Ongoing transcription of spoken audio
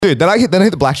Dude, then I hit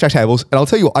the blackjack tables, and I'll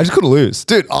tell you what, I just couldn't lose.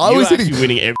 Dude, I was actually hitting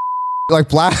winning every. like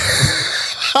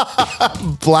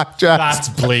blackjack. That's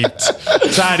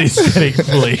bleeped. That is getting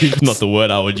bleeped. Not the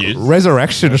word I would use.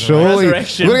 Resurrection, surely.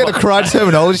 Resurrection. We're gonna get the correct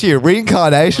terminology here.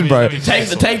 Reincarnation, bro.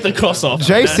 Take the cross off.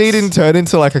 JC didn't turn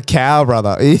into like a cow,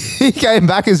 brother. He came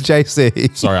back as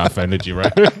JC. Sorry, I offended you, bro.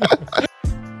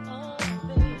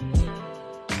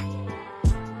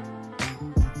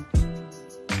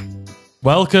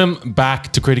 Welcome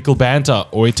back to Critical Banter,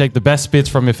 where we take the best bits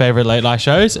from your favorite late night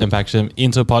shows and package them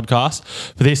into a podcast.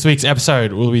 For this week's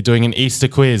episode, we'll be doing an Easter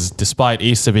quiz, despite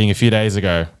Easter being a few days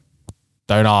ago.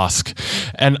 Don't ask.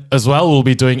 And as well, we'll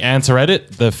be doing Answer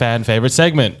Edit, the fan favorite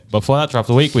segment. Before that, throughout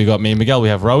the week, we got me and Miguel. We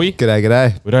have Rowie.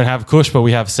 G'day. We don't have Kush, but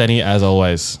we have Seni as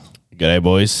always. G'day,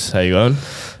 boys. How you going?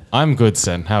 I'm good,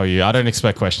 Sen. How are you? I don't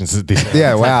expect questions at this.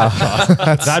 Yeah, wow.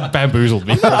 That bamboozled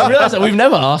me. I realised that we've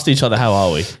never asked each other how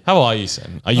are we. How are you,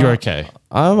 Sen? Are you okay?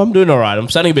 I'm doing all right. I'm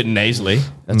sounding a bit nasally.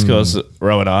 That's because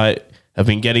Ro and I have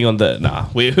been getting on the...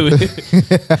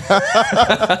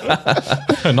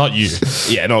 Not you.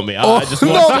 Yeah, not me. I just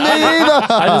watched, Not me either.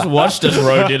 I just watched as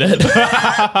Ro did it.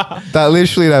 That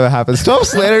literally never happened. Stop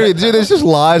slandering. Dude, there's just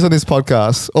lies on this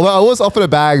podcast. Although I was offered a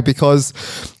bag because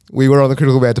we were on the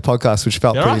Critical Banter podcast, which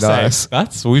felt pretty nice.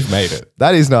 We've made it.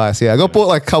 That is nice, yeah. I got bought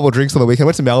like a couple of drinks on the weekend.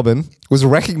 Went to Melbourne. Was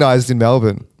recognised in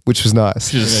Melbourne, which was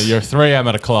nice. You're 3 a.m.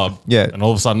 at a club. Yeah. And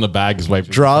all of a sudden the bag is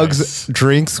waved. Drugs,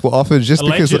 drinks were offered just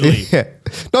Allegedly. because... Yeah.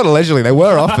 Not allegedly. They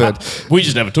were offered. We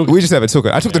just never took it. We just never took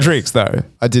it. I took the drinks, though.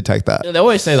 I did take that. They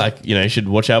always say, like, you should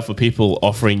watch out for people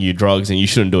offering you drugs and you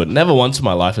shouldn't do it. Never once in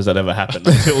my life has that ever happened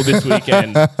until this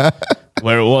weekend,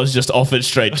 where it was just offered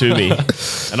straight to me.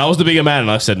 And I was the bigger man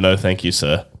and I said, no, thank you,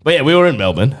 sir. But yeah, we were in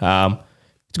Melbourne. It's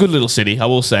a good little city, I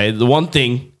will say. The one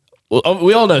thing,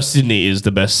 we all know Sydney is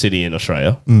the best city in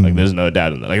Australia. Like, there's no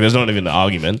doubt in that. Like, there's not even an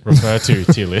argument. Refer to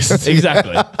tier list.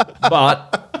 Exactly.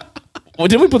 But,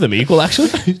 didn't we put them equal, actually?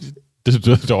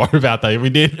 Don't worry about that. We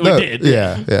did. No, We did.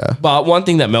 Yeah. But one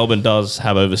thing that Melbourne does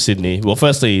have over Sydney, well,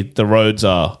 firstly, the roads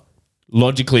are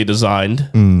logically designed.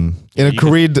 In a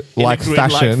grid-like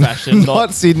fashion.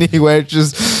 Not Sydney, where it's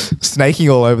just snaking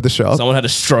all over the shop. Someone had a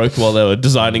stroke while they were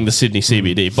designing the Sydney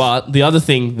CBD. But the other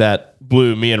thing that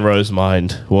blew me and Rose's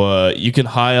mind were you can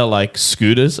hire like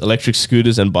scooters, electric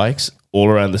scooters and bikes all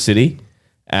around the city.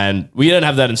 And we don't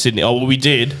have that in Sydney. Oh, well, we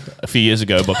did a few years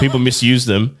ago, but people misused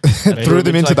them. Threw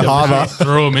them into the harbour.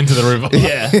 Threw them into the river.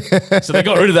 Yeah. So they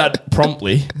got rid of that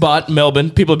promptly. But Melbourne,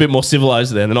 people are a bit more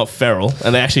civilized there. They're not feral.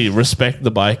 And they actually respect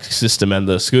the bike system and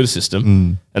the scooter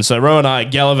system. And so Ro and I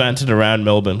gallivanted around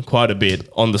Melbourne quite a bit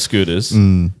on the scooters.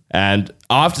 And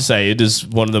I have to say, it is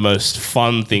one of the most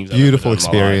fun things Beautiful I've ever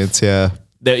done in my life. experience,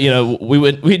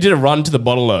 yeah. We did a run to the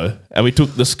Bottle-O and we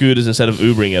took the scooters instead of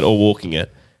Ubering it or walking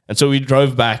it. And so we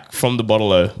drove back from the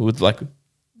Bottle-O with like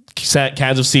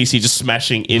cans of CC just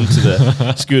smashing into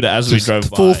the scooter as we drove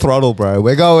by. Full throttle, bro.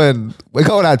 We're going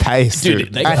at pace,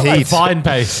 dude. They At got heat. Fine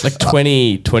pace. Like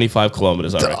 20, 25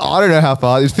 kilometers, I reckon. I don't know how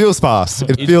fast. It feels fast.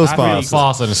 It feels Really fast.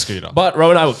 fast on a scooter. But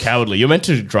Ro and I were cowardly. You're meant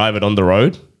to drive it on the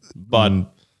road, but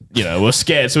we're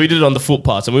scared. So we did it on the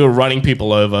footpaths and we were running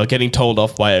people over, getting told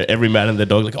off by every man and their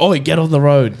dog, like, oh, get on the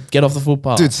road, get off the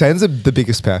footpath. Dude, Sen's the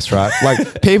biggest pest, right?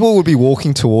 Like, people would be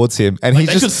walking towards him and Like, he's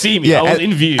they just... could see me. I was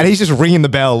in view. And he's just ringing the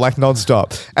bell, like,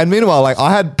 nonstop. And meanwhile, like,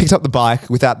 I had picked up the bike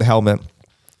without the helmet.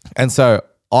 And so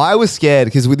I was scared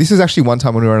because this is actually one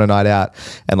time when we were on a night out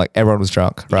and, like, everyone was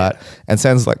drunk, right? And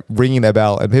Sen's, like, ringing their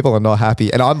bell and people are not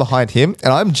happy. And I'm behind him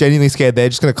and I'm genuinely scared they're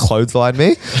just going to clothesline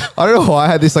me. I don't know why I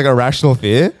had this, like, irrational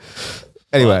fear.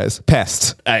 Anyways,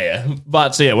 pest. Yeah.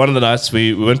 But so yeah, one of the nights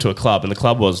we went to a club and the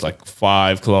club was like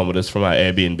 5 kilometers from our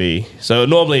Airbnb. So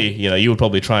normally, you would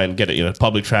probably try and get it,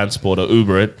 public transport or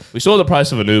Uber it. We saw the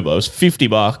price of an Uber. It was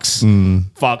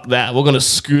 $50. Fuck that. We're going to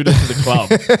scooter to the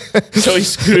club. So we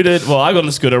scooted. Well, I got on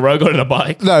a scooter. Ro got on a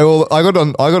bike. No, well, I got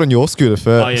on your scooter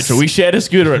first. Oh yeah, true. We shared a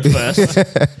scooter at first.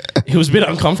 It was a bit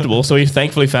uncomfortable, so we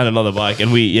thankfully found another bike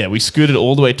and we scooted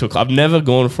all the way to a club. I've never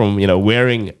gone from,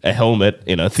 wearing a helmet,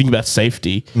 thinking about safety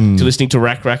to listening to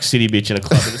Rack City Bitch in a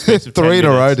club in the space of 10 3 in a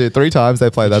minutes. row, dude. 3 times they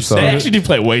played that song. They actually did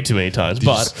play way too many times,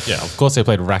 but Of course they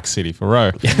played Rack City for Ro.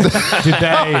 Did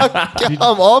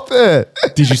I'm off it.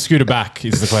 Did you scooter back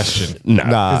is the question. no.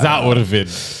 Nah. Because that would have been...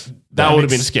 That would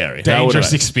have been scary.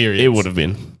 Dangerous experience. It would have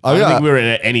been. Oh, I don't yeah. think we were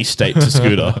in any state to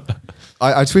scooter.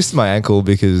 I twisted my ankle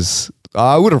because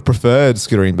I would have preferred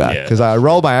scootering back Yeah. because I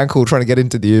rolled my ankle trying to get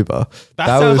into the Uber. That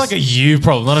sounds like a you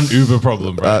problem, not an Uber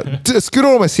problem, bro. A scooter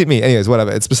almost hit me. Anyways, whatever.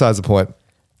 It's besides the point.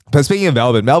 But speaking of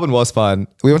Melbourne, Melbourne was fun.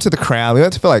 We went to the Crown. We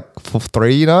went for like 4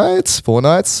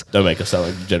 nights. Don't make us sound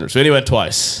like generous. We only went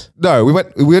twice. No, we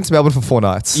went to Melbourne for 4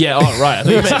 nights. Yeah, oh, right.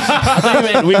 I thought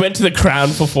you meant we went to the Crown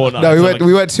for 4 nights. No,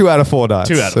 we went 2 out of 4 nights.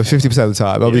 2 out of so 50% of the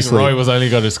time, obviously. Roy was only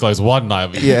going to disclose one night,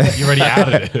 but Yeah. you already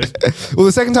outed it. Well,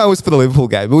 the second time was for the Liverpool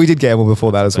game, but we did gamble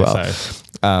before that as well.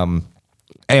 So,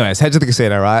 Anyways, head to the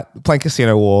casino, right? Playing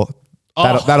Casino War.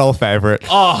 That old favorite.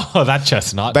 oh, that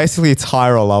chestnut. Basically, it's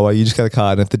higher or lower. You just get a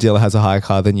card, and if the dealer has a higher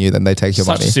card than you, then they take your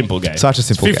Such money. a simple game. Such a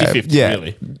simple It's 50-50, game. Yeah,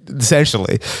 really.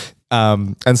 essentially.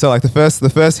 And so, like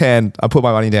the first hand, I put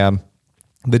my money down.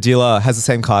 The dealer has the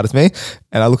same card as me,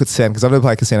 and I look at Sen because I've never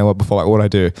played Casino War before. Like, what do I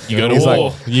do? You go to He's war.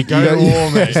 like, you go to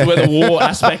war, mate. This is where the war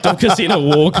aspect of Casino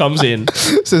War comes in.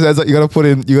 So Sen's like, you got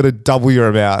to double your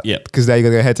amount. Yep. Because now you got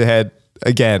to go head to head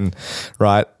again,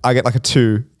 right? I get like a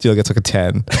 2, dealer gets like a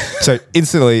 10. So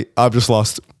instantly, I've just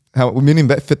lost. How minimum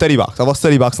bet for $30. I lost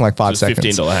 $30 in like 5 So it's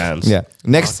seconds. $15 hands. Yeah.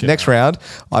 Next round,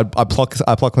 I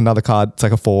pluck another card. It's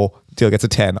like a 4. Dealer gets a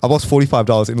 10. I've lost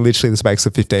 $45 in literally the space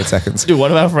of 15 seconds. Dude, one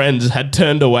of our friends had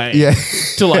turned away Yeah.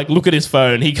 to like look at his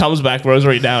phone. He comes back,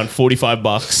 rosary down,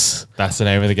 $45. That's the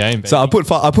name of the game, baby. So I put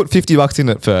 $50 in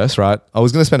at first, right? I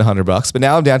was going to spend $100, but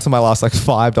now I'm down to my last like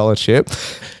 $5 chip,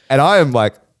 and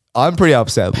I'm pretty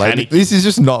upset. Like Panic. this is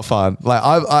just not fun. Like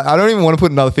I don't even want to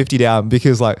put another 50 down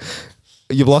because like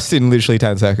you've lost it in literally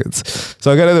 10 seconds.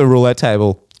 So I go to the roulette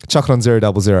table, chuck it on 000.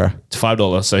 It's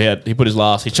 $5. So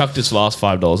he chucked his last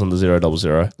 $5 on the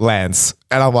 000. Lands.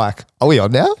 And I'm like, are we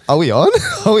on now? Are we on?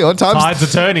 Are we on? Tides are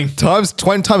turning. Times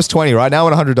 20 right now.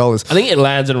 I'm at $100. I think it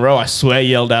lands in a row. I swear,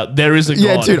 yelled out, "There is a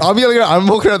Yeah, god." dude. I'm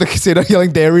walking around the casino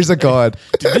yelling, "There is a god."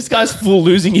 Dude, this guy's full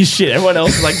losing his shit. Everyone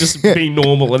else is like just being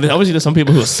normal. And then obviously there's some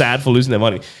people who are sad for losing their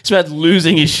money. This man's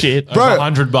losing his shit. Bro,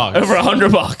 $100. Over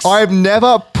 $100. I've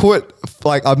never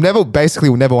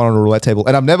won on a roulette table,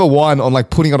 and I've never won on like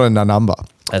putting it on a number.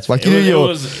 That's like fair. you It know,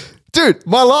 was- dude,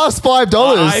 my last $5.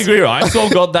 I agree, right? I saw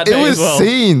God that It day was as well.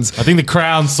 scenes. I think the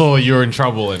Crown saw you were in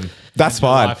trouble and That's your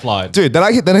fine, lifeline. dude. Then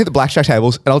I hit the blackjack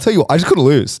tables, and I'll tell you, what, I just couldn't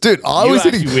lose, dude. I You was were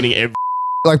actually hitting winning every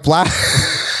like blackjack.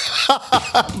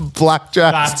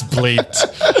 That's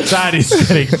bleeped. That is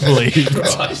getting bleeped.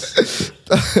 price.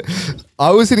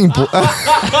 I was hitting.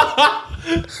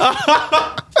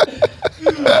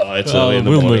 Oh, it's early in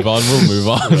the We'll morning. move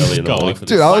on. Early in the Go morning on. for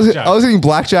Dude, this. I was hitting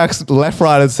blackjacks left,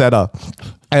 right, and center.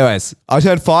 Anyways, I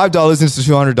turned $5 into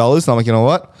 $200, and I'm like, you know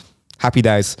what? Happy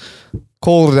days.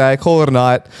 Call it a day. Call it a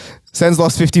night. Sen's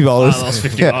lost $50. I lost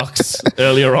 $50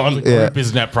 earlier on. Yeah. Group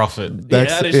is net profit.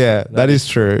 That's, that is that is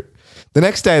true. The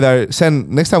next day, though,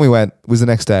 next time we went was the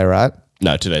next day, right?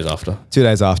 No, 2 days after. 2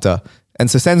 days after. And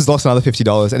so Sen's lost another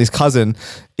 $50, and his cousin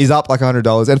is up like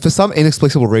 $100. And for some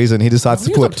inexplicable reason, he decides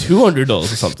to He was up put. $200 or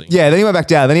something. Yeah, then he went back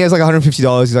down. Then he has like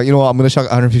 $150. He's like, you know what? I'm going to chuck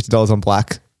 $150 on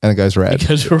black, and it goes red.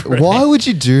 Because you're red. Why would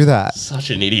you do that?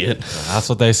 Such an idiot. That's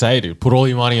what they say, dude. Put all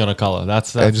your money on a color.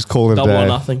 That's And just call it a Double or day.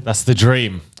 nothing. that's the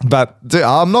dream. But dude,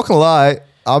 I'm not gonna lie,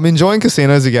 I'm enjoying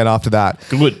casinos again after that.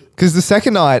 Good. Because the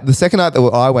second night that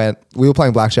I went, we were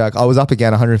playing blackjack. I was up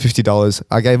again $150.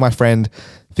 I gave my friend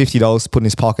 $50 to put in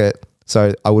his pocket,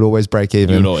 so I would always break even.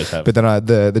 You would always have. But then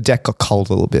the deck got cold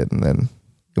a little bit, and then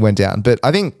it went down. But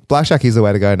I think blackjack is the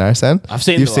way to go now, Sen.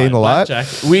 You've seen the light.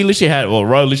 Blackjack. We literally had,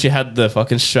 Ro literally had the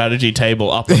fucking strategy table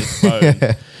up on his phone.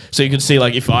 Yeah. So you can see,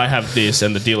 like, if I have this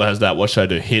and the dealer has that, what should I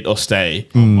do? Hit or stay?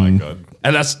 Oh my God.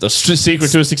 And that's the secret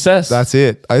to a success. That's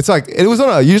it. It's like it was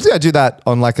on usually I do that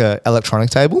on like a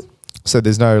electronic table, so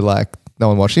there's no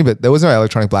one watching. But there was no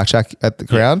electronic blackjack at the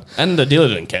Crown, And the dealer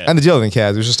didn't care. and the dealer didn't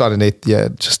care. It was just underneath,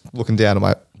 just looking down at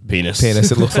my penis. penis.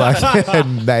 It looks like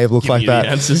and Nave looks Give like you the that.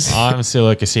 answers. I'm still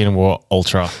a Casino War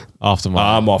ultra after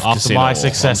my I'm off after Casino my War.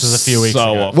 successes I'm a few weeks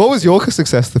so ago. off. What was your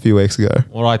success a few weeks ago?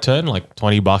 Or I turned like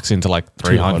 $20 into like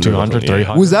 300, 200,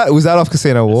 300. Was that off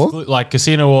Casino War? Like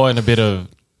Casino War and a bit of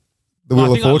The Wheel I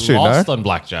of think Fortune, I lost no? on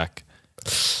blackjack.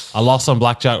 I lost on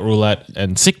blackjack, roulette,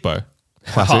 and sickbo.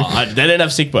 Classic. They didn't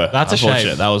have Sickbo. That's a unfortunately.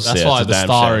 shame. That was That's yeah, why it's a the damn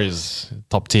star shame. is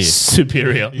top tier.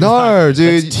 Superior. No,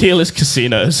 dude. Tier-less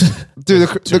casinos. Dude,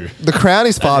 the Crown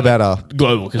is far better.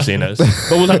 Global casinos.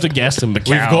 But we'll have to guess them. Macau,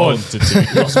 We've gone to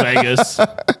two. Las Vegas,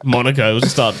 Monaco. We'll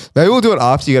just start. Maybe we'll do it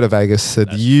after you go to Vegas so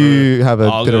you have a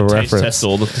I'll bit go of a taste reference. test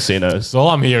all the casinos. So all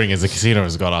I'm hearing is the casino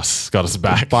has got us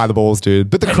back. By the balls, dude.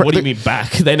 But the What do you mean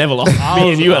back? They never lost.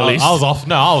 Me and you at least. I was off.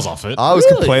 No, I was off it. I was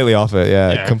Really? completely off it.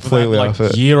 Yeah, Yeah, completely for that, off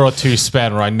like, it. year or two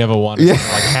span where I never won. Yeah. Like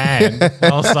hand. I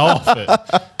was so off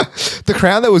it. The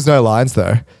Crown, there was no lines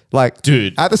though. Like,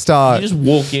 Dude, at the start, you just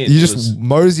walk in. you It just was-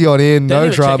 mosey on in, they no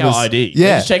didn't even check dramas. our ID. They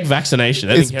Yeah, just check vaccination.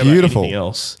 They It's didn't care beautiful. about anything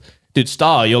else. Dude,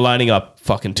 Star, you're lining up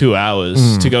fucking 2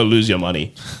 hours to go lose your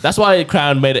money. That's why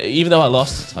Crown made it. Even though I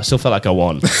lost, I still felt like I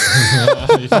won.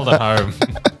 You felt at home.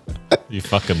 You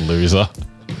fucking loser.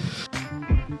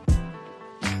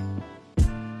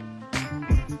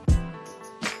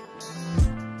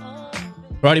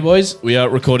 Righty, boys, we are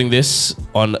recording this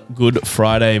on Good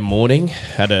Friday morning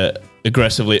at a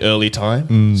aggressively early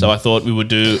time. So I thought we would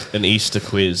do an Easter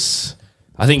quiz.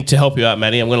 I think to help you out,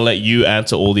 Manny, I'm going to let you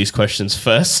answer all these questions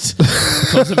first.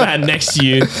 Because the man next to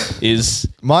you is,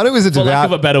 Mine was a for lack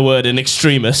of devout. a better word, an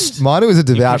extremist. Mine was a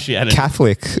devout Christianity.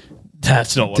 Catholic.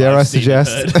 That's not what Dare I I've seen and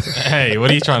suggest? heard. Hey,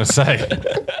 what are you trying to say?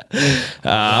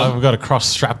 I've got a cross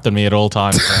strapped to me at all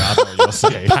times. So I don't know what you're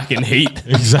saying. Packing heat.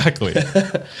 Exactly.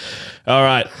 All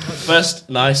right. First,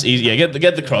 nice, easy. Yeah,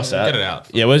 get the cross out. Get it out.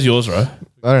 Yeah, where's yours, Ro?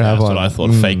 I don't have That's one. what I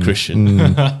thought. Fake Christian.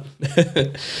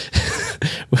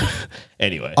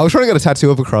 Anyway, I was trying to get a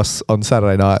tattoo of a cross on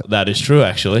Saturday night, that is true,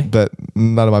 actually. but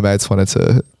none of my mates wanted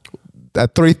to.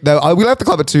 At 3, we left the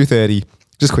club at 2:30,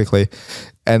 just quickly,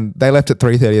 and they left at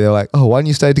 3:30. They were like, "Oh, why didn't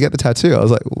you stay to get the tattoo?" I was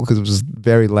like, "Well, because it was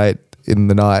very late in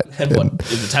the night." And what,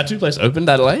 is the tattoo place open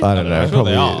that late? I don't know. I'm sure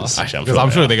Probably they are. is. Actually, Because I'm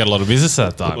sure they got a lot of business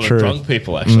at that time. Well, True. drunk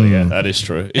people, actually. Yeah, that is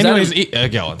true. Is, Anyways,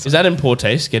 that, go on. is that in poor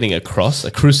taste, getting a cross, a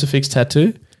crucifix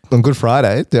tattoo? On Good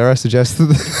Friday, dare I suggest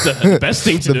The best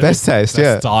thing to the do. best taste?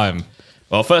 Yeah. Time.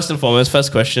 Well, first and foremost,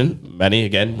 first question. Manny,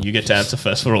 again, you get to answer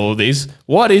first for all of these.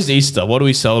 What is Easter? What are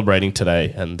we celebrating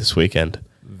today and this weekend?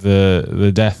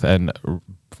 The death and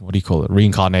what do you call it?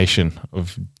 Reincarnation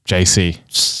of JC.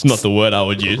 It's not the word I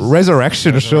would use.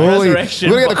 Resurrection, surely. Resurrection.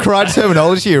 We're gonna get the correct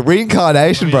terminology here.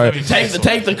 Reincarnation, bro.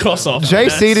 Take the cross off. JC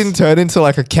That's- didn't turn into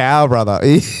like a cow, brother.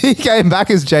 He came back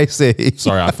as JC.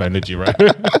 Sorry, I offended you, bro.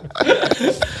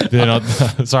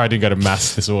 Sorry, I didn't go to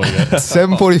mass this morning.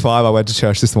 7:45. I went to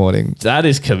church this morning. That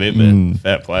is commitment.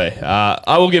 Fair play.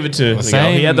 I will give it to Miguel.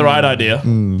 Same. He had the right idea.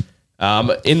 In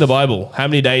the Bible, how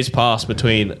many days passed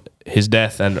between his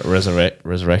death and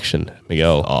resurrection,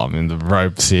 Miguel? Oh, I'm in the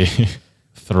ropes here.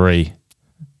 3.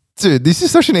 Dude, this is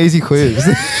such an easy quiz.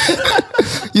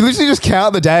 You literally just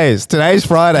count the days. Today's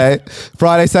Friday,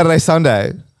 Saturday,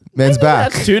 Sunday. Man's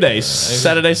back. That's 2 days.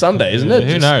 Saturday, Sunday, isn't it?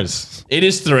 Who knows? It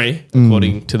is 3,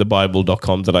 according to the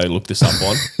Bible.com that I looked this up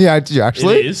on. Yeah, did you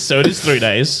actually? It is. So it is 3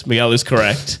 days. Miguel is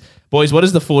correct. Boys, what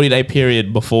is the 40-day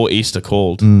period before Easter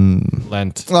called?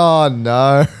 Lent. Oh,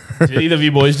 no. Did either of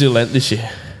you boys do Lent this year?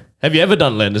 Have you ever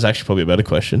done Lent? Is actually probably a better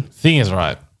question. Thing is,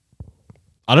 right.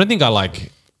 I don't think I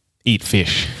eat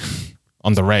fish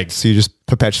on the regs. So you're just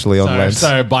perpetually on Lent.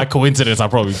 So by coincidence, I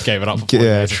probably gave it up for 40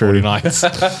 Yeah, days or true. 40 nights.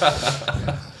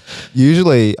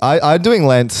 Usually, I'm doing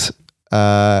Lent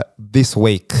this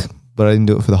week, but I didn't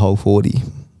do it for the whole 40.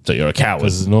 So you're a coward.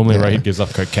 Because normally Rohit gives up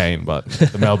cocaine, but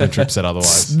the Melbourne trip said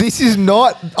otherwise. This is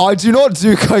not, I do not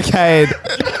do cocaine.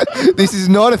 This is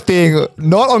not a thing.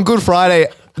 Not on Good Friday,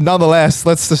 nonetheless.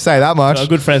 Let's just say that much. Our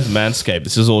good friends Manscaped.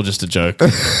 This is all just a joke.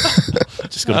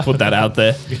 Just got to put that out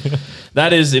there.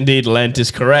 That is indeed Lent is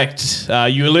correct.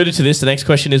 You alluded to this. The next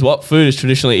question is, what food is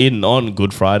traditionally eaten on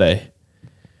Good Friday?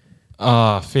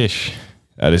 Fish.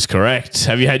 That is correct.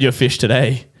 Have you had your fish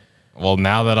today? Well,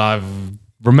 now that I've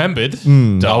remembered,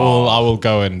 I will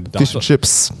go and Fish and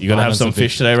chips. You gonna have some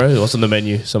fish today, Rose? What's on the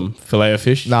menu? Some filet of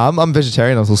fish? No, I'm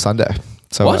vegetarian until Sunday.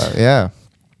 So, What? yeah.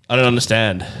 I don't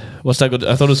understand. What's that good?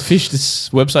 I thought it was fish. This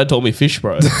website told me fish,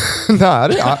 bro. No, I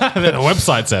don't, the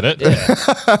website said it.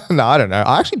 no, I don't know.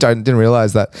 I actually didn't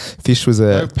realize that fish was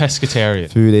No a pescatarian.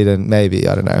 food eaten. Maybe.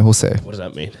 I don't know. We'll see. What does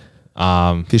that mean?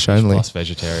 Fish only. Plus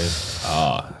vegetarian.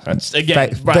 That's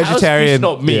again, Ve- bro, how's vegetarian, fish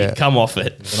not meat. yeah. Come off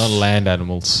it. They're not land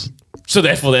animals. So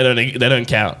therefore, they don't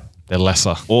count. They're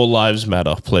lesser. All lives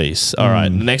matter, please. All right.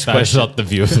 Next That is question. not the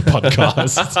view of the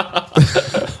podcast.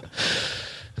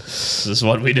 This is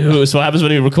what we do. It's what happens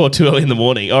when we record too early in the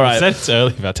morning. All I right. said it's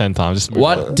early about 10 times. Just move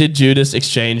on. What did Judas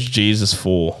exchange Jesus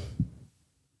for?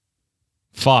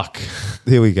 Fuck.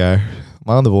 Here we go. Am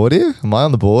I on the board here? Am I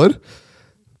on the board?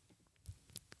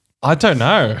 I don't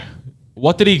know.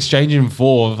 What did he exchange him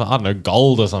for? I don't know,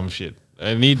 gold or some shit.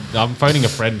 I'm phoning a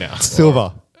friend now.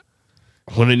 Silver.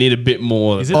 I'm gonna need a bit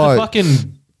more. Is it Oh. the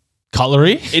fucking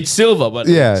cutlery? It's silver, but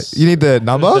Yeah. it's You need the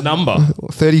number? the number.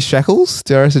 30 shekels,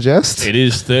 dare I suggest? It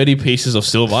is 30 pieces of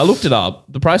silver. I looked it up.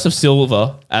 The price of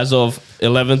silver as of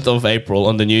 11th of April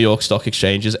on the New York Stock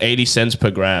Exchange is 80 cents per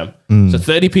gram. So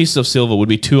 30 pieces of silver would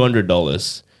be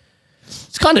 $200.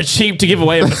 It's kind of cheap to give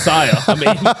away a Messiah. I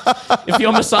mean, if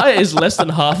your Messiah is less than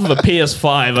half of a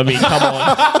PS5, I mean, come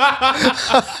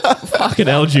on. Fucking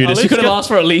hell, Judas. You could have asked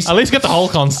for at least At least get the whole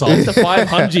console. the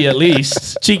 500 at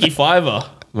least. Cheeky fiver.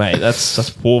 Mate, that's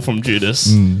poor from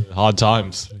Judas. Hard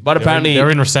times. But apparently- they're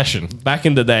in recession. Back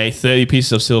in the day, 30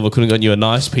 pieces of silver could have gotten you a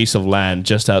nice piece of land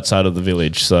just outside of the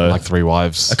village. So Like 3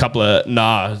 wives. a couple of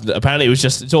apparently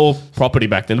it's all property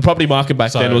back then. The property market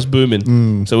back then was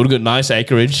booming. So it would have got nice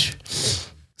acreage.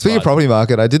 Speaking of property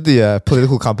market, I did the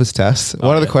political compass test.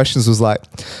 One of the questions was like,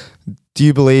 do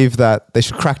you believe that they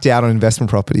should crack down on investment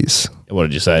properties? What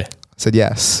did you say? I said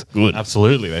yes. Good.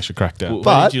 Absolutely, they should crack down. Where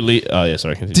But- did you leave? Oh yeah,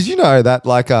 sorry. Continue. Did you know that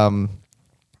like so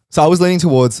I was leaning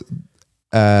towards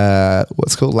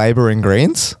what's called Labor and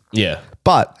Greens, Yeah.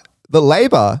 but the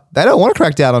Labor, they don't want to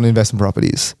crack down on investment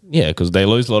properties. Yeah, because they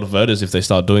lose a lot of voters if they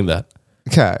start doing that.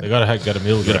 Okay. They gotta get a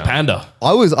middle Get a ground. panda.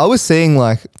 I was seeing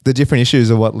like the different issues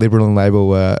of what Liberal and Labor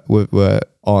were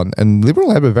on, and Liberal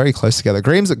and Labor are very close together.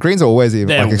 Greens are always even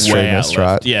They're like extremists, way out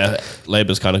right? left. Yeah,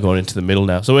 Labor's kind of going into the middle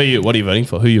now. So what are you voting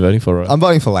for? Who are you voting for? Right? I'm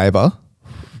voting for Labor,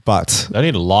 but They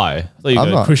need to lie. I thought you I'm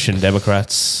go not. Christian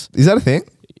Democrats, is that a thing?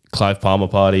 Clive Palmer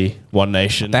Party, One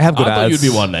Nation. They have good I thought ads.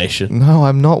 you'd be One Nation. No,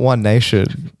 I'm not One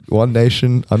Nation. One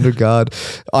Nation under God.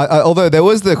 Although there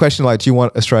was the question like, do you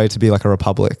want Australia to be like a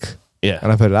republic? Yeah.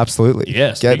 And I've heard absolutely.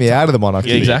 Yes, Get big me time. out of the monarchy.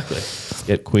 Yeah, exactly.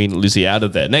 Get Queen Lizzie out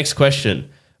of there. Next question.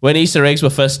 When Easter eggs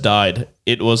were first dyed,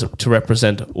 it was to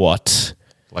represent what?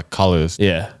 Like colors.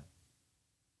 Yeah.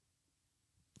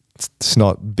 It's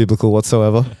not biblical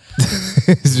whatsoever.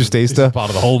 It's just Easter.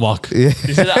 Part of the hallmark.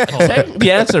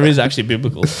 The answer is actually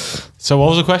biblical. So what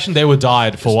was the question? They were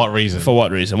dyed for what reason? For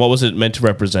what reason? What was it meant to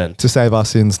represent? To save our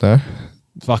sins, no?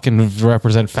 Fucking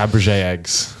represent Fabergé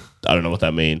eggs. I don't know what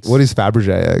that means. What is Fabergé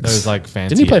eggs? Those like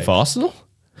fancy. Didn't he play eggs. for Arsenal?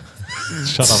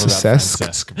 Shut up about Cesc.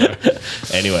 Francesc,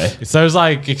 bro. Anyway, It's those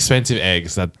like expensive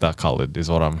eggs that are coloured is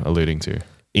what I'm alluding to.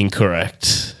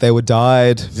 incorrect. They were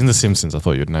dyed. It's in The Simpsons. I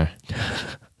thought you'd know.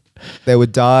 They were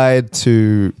dyed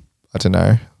to, I don't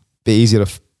know, be easier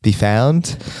to be found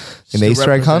in the To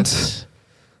Easter egg hunt. represent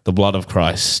the blood of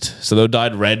Christ. So they were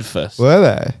dyed red first. Were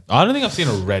they? I don't think I've seen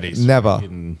a red Easter Never. egg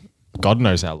in God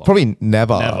knows how long. Probably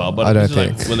never. Never, but I don't this is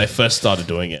think. like when they first started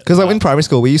doing it. Because like in primary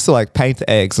school, we used to like paint the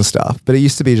eggs and stuff, but it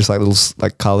used to be just like little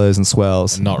like colors and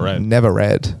swirls. Not red. Never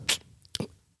red.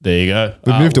 There you go.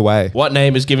 We moved away. What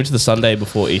name is given to the Sunday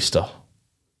before Easter?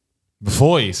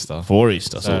 Before Easter. Before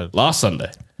Easter. So last Sunday.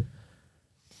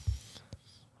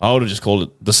 I would have just called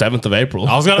it the 7th of April.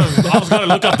 I was gonna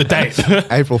look up the date.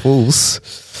 April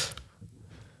Fools.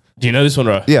 Do you know this one,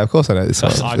 right? Yeah, of course I know this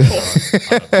one. I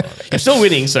know. You're still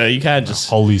winning, so you can just.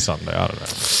 Holy Sunday. I don't know.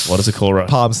 What is it called, right?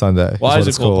 Palm Sunday. Why what is it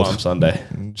it's called Palm Sunday?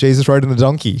 Jesus rode in a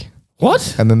donkey,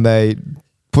 What? and then they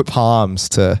put palms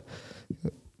to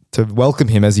welcome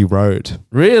him as he rode.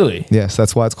 Really? Yes,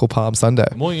 that's why it's called Palm Sunday.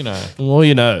 The more you know. The more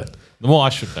you know. The more I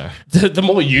should know. The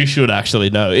more you should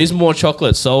actually know. Is more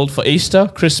chocolate sold for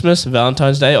Easter, Christmas,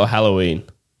 Valentine's Day, or Halloween?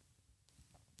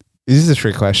 Is this a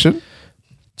trick question?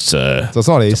 So So it's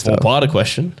not Easter. four-part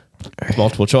question.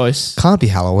 Multiple choice. Can't be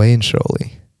Halloween,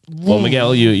 surely. Well,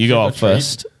 Miguel, you go up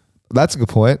first. That's a good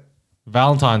point.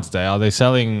 Valentine's Day, are they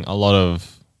selling a lot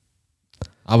of...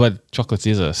 I bet chocolates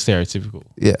is a stereotypical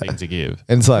Yeah. thing to give.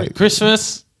 And it's like,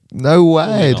 Christmas, no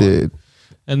way, not. dude.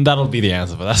 and that'll be the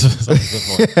answer, but that's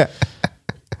the point.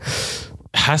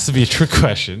 It has to be a trick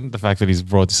question, the fact that he's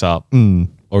brought this up.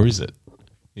 Or is it?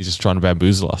 He's just trying to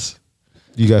bamboozle us.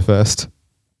 You go first.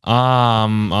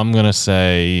 I'm going to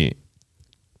say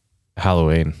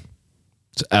Halloween.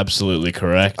 It's absolutely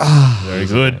correct. Very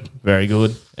good. Very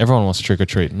good. Everyone wants to trick or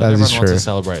treat. That is Everyone wants true. to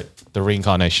celebrate the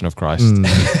reincarnation of Christ.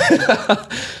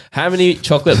 How many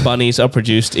chocolate bunnies are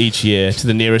produced each year to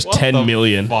the nearest 10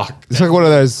 million? Fuck. It's like one of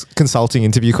those consulting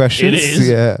interview questions. It is.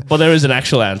 Yeah. But there is an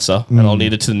actual answer, and I'll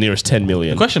need it to the nearest 10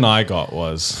 million. The question I got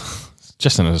was,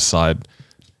 just an aside,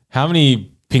 how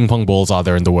many ping pong balls are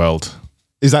there in the world?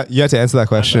 Is that you had to answer that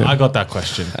question? I got that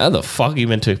question. How the fuck are you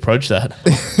meant to approach that?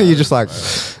 You're just like,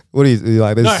 what are you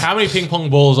like? This? No, how many ping pong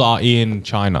balls are in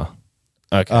China?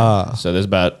 Okay. So there's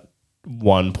about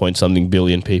 1 point something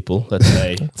billion people, let's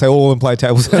say. Say all and play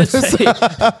table tennis.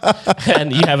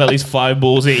 And you have at least 5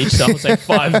 balls each, so I would say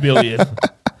 5 billion.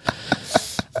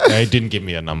 They didn't give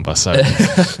me a number, so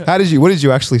What did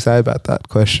you actually say about that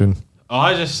question?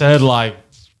 I just said like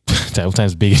table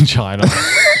tennis is big in China.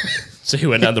 So he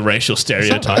went down the racial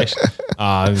stereotype.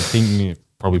 I think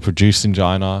probably produced in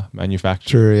China, manufactured.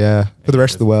 True, yeah. For the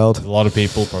rest of the world. A lot of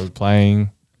people probably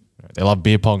playing. They love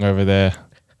beer pong over there.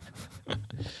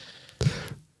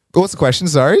 What's the question?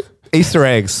 Sorry? Easter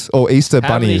eggs or Easter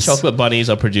How many bunnies? chocolate bunnies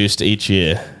are produced each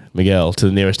year, Miguel, to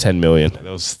the nearest 10 million?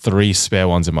 There was 3 spare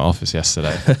ones in my office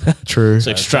yesterday. True.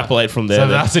 So extrapolate from there. So then.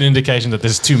 that's an indication that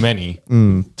there's too many.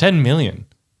 10 million.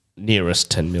 Nearest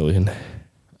 10 million.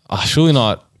 Surely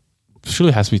not.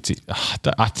 Surely it has to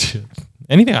be.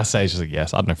 Anything I say is just a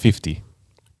guess. I don't know, 50.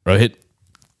 Rohit?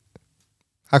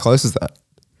 How close is that?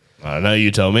 I don't know.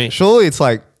 You tell me. Surely it's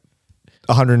like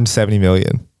 170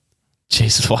 million.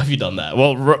 Jesus, why have you done that?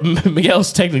 Well,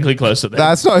 Miguel's technically closer than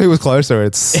That's not who was closer.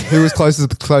 It's who was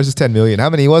closest 10 million. How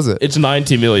many was it? It's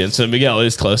 90 million, so Miguel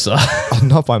is closer.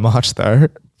 Not by much though.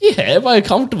 Yeah, by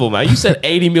comfortable, man. You said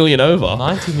 80 million over.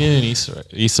 90 million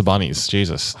Easter bunnies.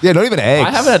 Jesus. Yeah, not even eggs.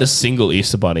 I haven't had a single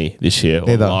Easter bunny this year, or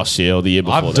Neither. last year, or the year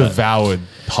before I've that. devoured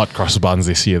hot cross buns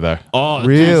this year, though. Oh,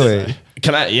 Really? Jesus.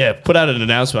 Can I, put out an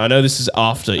announcement. I know this is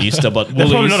after Easter, but They're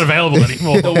probably not Woolies, available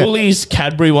anymore. the Woolies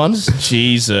Cadbury ones,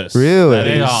 Jesus. Really? That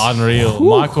They is are unreal.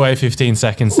 Microwave 15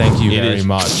 seconds. Thank you It very is.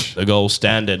 much. the gold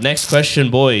standard. Next question,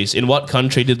 boys. In what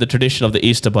country did the tradition of the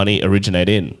Easter bunny originate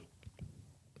in?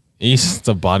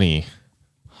 Easter bunny.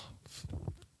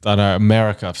 I don't know.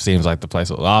 America seems like the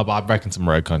place. I reckon some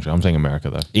road country. I'm saying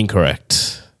America, though.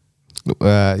 Incorrect.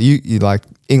 You like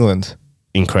England.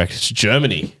 Incorrect. It's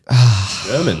Germany.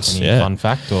 Germans. Any Yeah. fun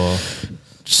fact or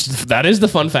That is the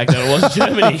fun fact that it was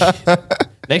Germany.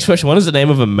 Next question. What is the name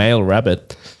of a male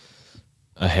rabbit?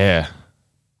 a hare?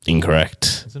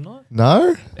 Incorrect. Is it not?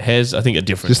 No? Hare's, I think, a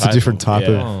different Just a different type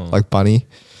Yeah. of like bunny.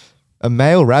 A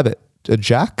male rabbit. A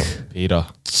jack? Peter.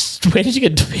 Where did you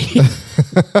get Peter?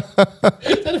 Is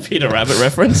that a Peter Rabbit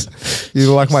reference?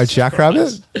 You like my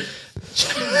jackrabbit?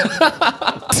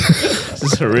 This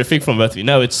is horrific from both of you.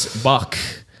 No, it's Buck.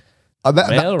 Male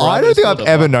I don't rabbit's think I've called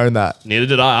a ever buck. known that. Neither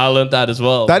did I. I learned that as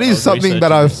well. That when I is was something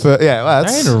that researching I've, this.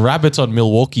 that's, There ain't rabbits on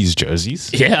Milwaukee's jerseys.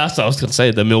 Yeah, that's what I was going to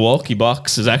say. The Milwaukee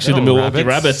Bucks is actually the They're not Milwaukee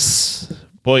Rabbits.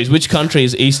 Boys, which country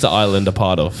is Easter Island a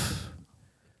part of?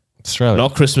 Australia.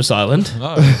 Not Christmas Island.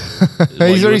 No.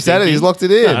 he's already said it. He's locked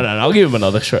it in. No, I'll give him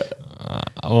another shot.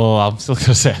 Well, I'm still going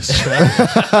to say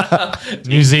Australia.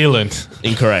 New Zealand.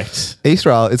 Incorrect.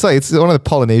 Easter Island. It's one of the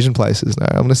Polynesian places. No,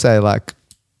 I'm going to say like,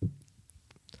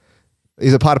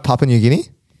 is it part of Papua New Guinea?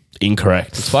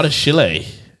 Incorrect. It's part of Chile.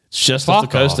 It's just off the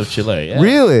Fuck coast off. of Chile. Yeah.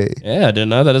 Really? Yeah, I didn't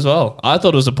know that as well. I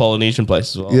thought it was a Polynesian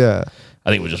place as well. Yeah. I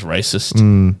think we're just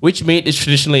racist. Which meat is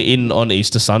traditionally in on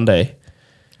Easter Sunday?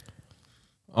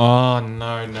 Oh,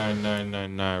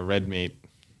 no. Red meat.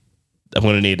 I'm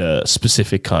going to need a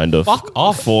specific kind of Fuck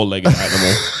off. four-legged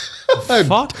animal.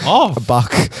 Fuck off.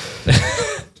 Buck.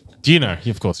 Do you know?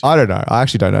 Of course. I don't know. I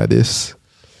actually don't know this.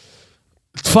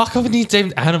 Fuck off, need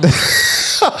named animal.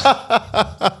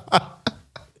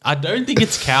 I don't think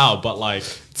it's cow, but like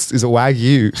Is it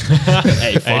Wagyu?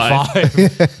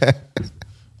 A5.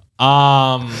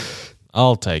 A5.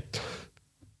 I'll take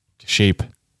sheep.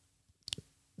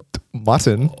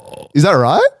 Mutton? Is that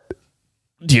right?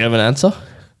 Do you have an answer?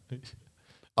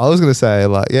 I was going to say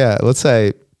like, yeah, let's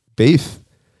say beef.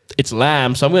 It's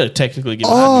lamb, so I'm going to technically give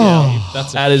Oh.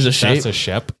 that. That is a sheep. That's a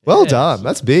sheep. Well done.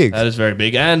 That's big. That is very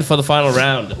big. And for the final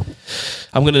round,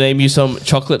 I'm going to name you some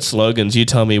chocolate slogans. You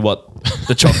tell me what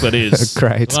the chocolate is.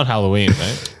 Great. It's not Halloween,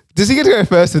 mate. Does he get to go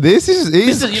first for this? He's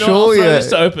This is, you know, I'll surely throw this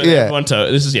to open. Yeah. Everyone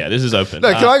this is open.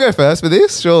 No, can I go first for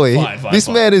this? Surely. Fine, This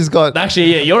fine. man has got.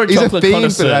 Actually, yeah, you're a He's a chocolate fiend for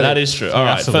connoisseur. that. That is true. All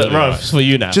right, Absolutely right. for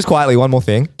you now. Just quietly, one more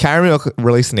thing. Caramel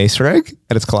released an Easter egg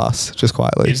and it's class. Just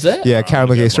quietly. Is there? Yeah, All right,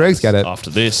 caramel I'll Easter go eggs. Get it. after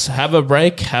this. Have a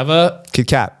break. Have a. Kit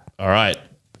Kat. All right.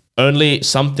 Only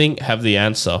something have the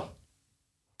answer.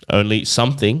 Only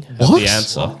something have What? the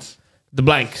answer. The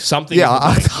blank. Something.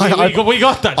 Yeah, is the blank. We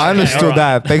got that. I understood all right.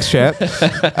 that. Thanks, Chep.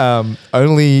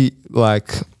 Only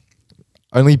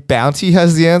Bounty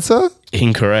has the answer.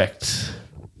 Incorrect.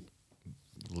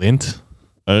 Lint.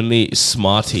 Only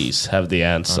Smarties have the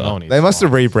answer. No one eats They must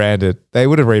have rebranded. They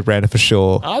would have rebranded for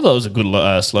sure. I thought it was a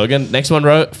good slogan. Next one,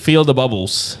 Feel the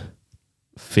bubbles.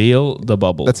 Feel the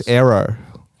bubbles. That's Aero.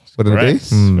 Wouldn't it correct.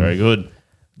 be? Very good.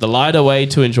 The lighter way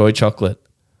to enjoy chocolate.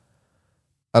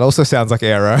 That also sounds like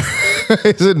Aero.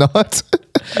 Is it not?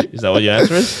 Is that what your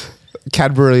answer is?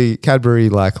 Cadbury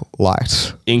like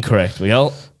light. Incorrect.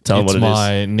 Miguel, tell them It's what it is.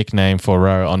 my nickname for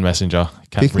Ro on Messenger.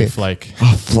 Cadbury Picnic. Flake.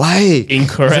 Oh, Flake.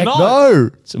 Incorrect. not? No.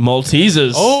 It's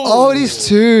Maltesers. Oh, it is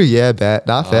too. Yeah, bet.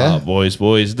 Nah, fair. Boys.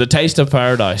 The taste of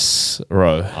paradise,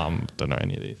 Ro. Don't know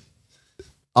any of these.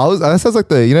 That sounds like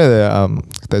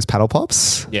those paddle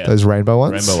pops. Yeah. Those rainbow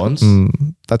ones. Rainbow ones.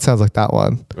 That sounds like that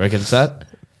one. Reckon it's that?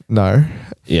 No.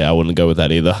 Yeah, I wouldn't go with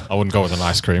that either. I wouldn't go with an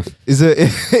ice cream. Is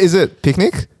it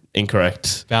picnic?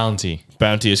 Incorrect. Bounty.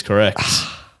 Bounty is correct.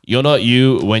 You're not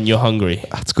you when you're hungry.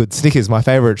 That's good. Snickers, my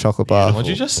favorite chocolate bar. What'd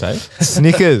you just say?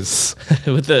 Snickers.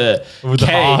 with the With the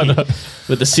K. R.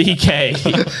 With the CK.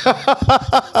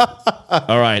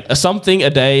 All right. A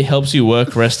day helps you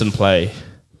work, rest, and play.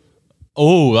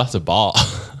 Oh, that's a bar.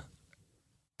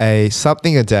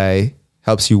 Something a day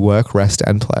helps you work, rest,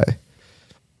 and play.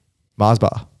 Mars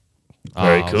bar.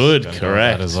 Very I was good. gonna go with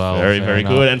Correct. that as well. Very, Fair very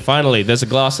enough. good. And finally, there's a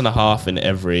glass and a half in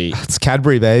every It's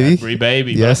Cadbury, baby.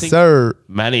 baby. But I Yes, think sir.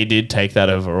 Manny did take that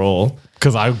overall.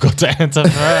 Because I've got to answer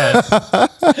first.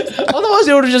 Otherwise,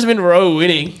 it would have just been Ro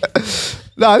winning.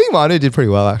 No, I think Manu did pretty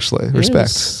well, actually. Respect.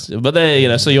 Yes. But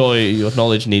there, so your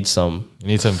knowledge needs some. You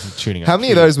need some tuning. How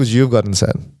many of those would you have gotten,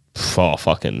 Sam? Oh,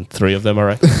 fucking 3 of them, I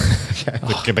reckon.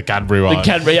 The Cadbury one. The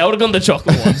Cadbury. I would have gone the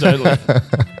chocolate ones only.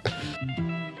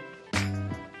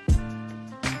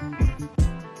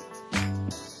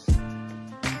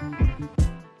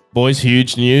 Boys,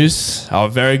 huge news. Our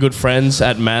very good friends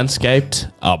at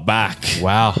Manscaped are back.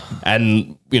 Wow.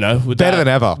 And, with Better than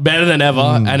ever. Better than ever.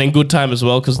 And in good time as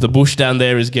well, because the bush down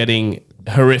there is getting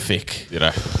horrific.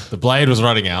 The blade was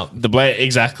running out. The blade,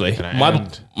 exactly.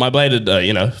 My blade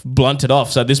had, blunted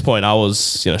off. So at this point, I was,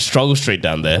 struggle street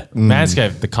down there.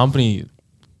 Manscaped, the company,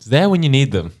 is there when you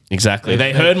need them. Exactly.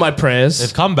 They heard my prayers.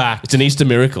 They've come back. It's an Easter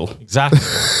miracle. Exactly.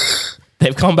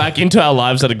 They've come back into our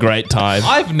lives at a great time.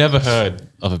 I've never heard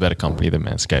of a better company than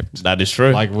Manscaped. That is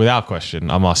true. Like, without question,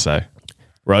 I must say.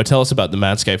 Ro, tell us about the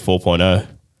Manscaped 4.0.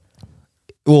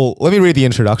 Well, let me read the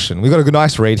introduction. We've got a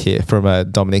nice read here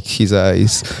from Dominic. He's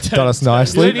done us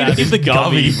nicely. You don't need to That is give the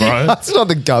gubby, gubby. bro. That's not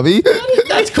the gubby.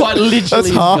 That's quite literally That's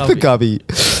half the gubby.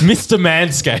 Mr.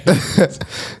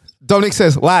 Manscaped. Dominic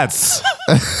says, lads,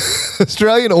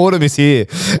 Australian autumn is here.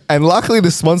 And luckily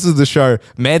the sponsors of the show,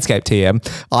 Manscaped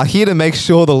TM, are here to make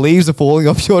sure the leaves are falling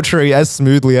off your tree as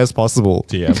smoothly as possible.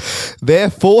 TM. Their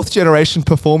 4th generation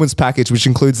performance package, which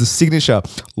includes the signature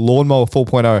Lawnmower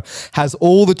 4.0, has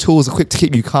all the tools equipped to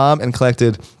keep you calm and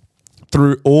collected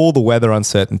through all the weather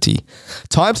uncertainty.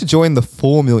 Time to join the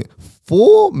 4 million.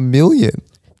 4 million?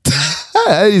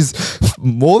 That is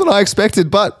more than I expected,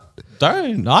 but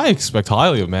I expect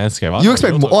highly of Manscaped. you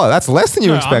expect more. Oh, that's less than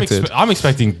you expected. I'm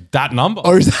expecting that number.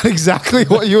 Or is that exactly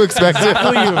what you expected?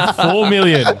 4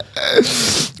 million.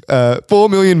 4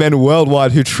 million men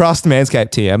worldwide who trust Manscaped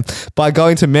TM by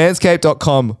going to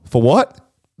manscaped.com for what?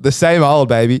 The same old,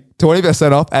 baby.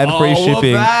 20% off and free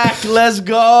shipping We're back. Let's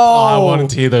go. I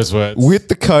wanted to hear those words. with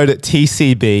the code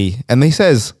TCB. And he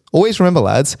says, always remember,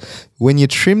 lads, when you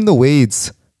trim the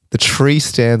weeds, the tree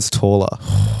stands taller.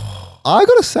 I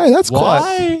got to say, that's Why?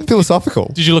 quite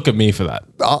philosophical. Did you look at me for that?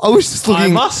 I was just I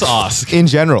looking must ask. in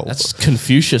general. That's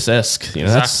Confucius-esque.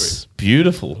 That's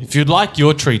beautiful. If you'd like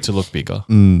your tree to look bigger,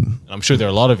 and I'm sure there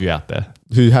are a lot of you out there.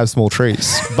 Who have small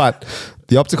trees. But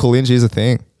the optical inch is a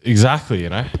thing. Exactly,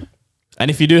 And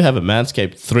if you do have a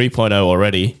Manscaped 3.0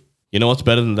 already, you know what's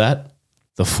better than that?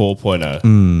 The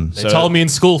 4.0. They told me in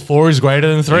school 4 is greater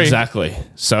than 3. Exactly.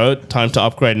 So time to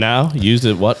upgrade now. Use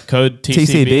the code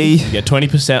TCB. TCB. You get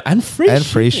 20% and free And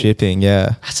free shipping,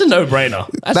 yeah. That's a no-brainer.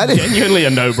 That's That is- genuinely a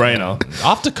no-brainer.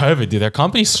 After COVID, dude, their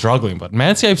company's struggling, but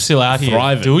Manscaped's still out here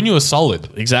Thriving. doing you a solid.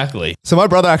 Exactly. So my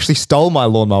brother actually stole my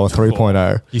lawnmower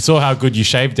 3.0. You saw how good you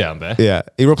shaved down there. Yeah.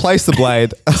 He replaced the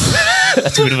blade.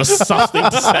 That's a bit of a sus thing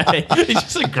to say. He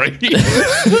just agreed.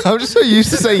 I'm just so used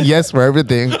to saying yes for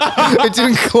everything. It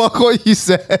didn't clock what you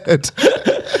said.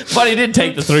 But he did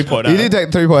take the 3.0. He did take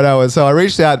 3.0, and so I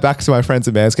reached out back to my friends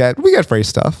at Manscaped. We get free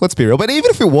stuff, let's be real. But even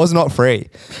if it was not free,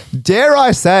 dare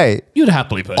I say, You'd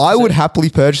happily purchase I would it. happily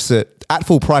purchase it at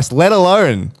full price, let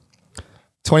alone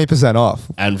 20% off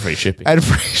And free shipping. and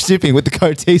free shipping with the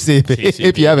code TCB,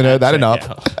 if you haven't heard that enough.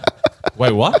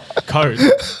 Wait, what? Code.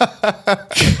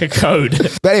 Code.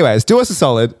 But anyways, do us a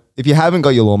solid. If you haven't got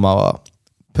your lawnmower,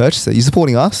 purchase it. You're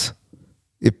supporting us.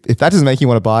 If that doesn't make you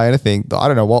want to buy anything, I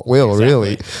don't know what will,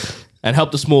 really. And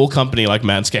help the small company like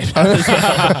Manscaped.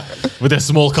 With their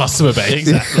small customer base.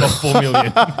 Exactly. Of 4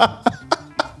 million.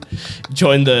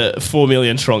 Join the 4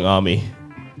 million strong army.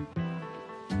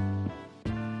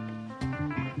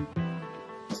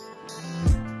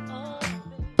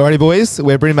 Alrighty, boys,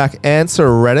 we're bringing back Answer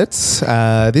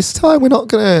Reddit. This time, we're not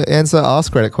going to answer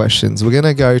Ask Reddit questions. We're going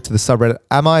to go to the subreddit,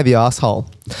 Am I the Asshole?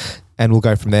 And we'll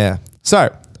go from there.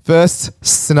 So, first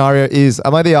scenario is,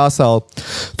 am I the asshole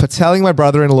for telling my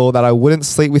brother-in-law that I wouldn't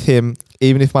sleep with him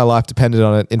even if my life depended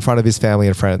on it in front of his family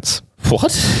and friends?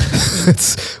 What?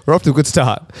 We're off to a good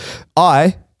start.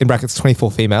 I, in brackets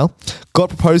 24 female, got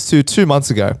proposed to 2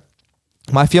 months ago.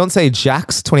 My fiance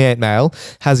Jax, 28 male,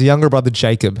 has a younger brother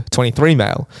Jacob, 23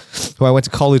 male, who I went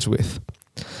to college with.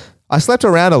 I slept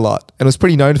around a lot and was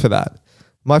pretty known for that.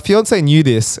 My fiance knew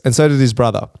this and so did his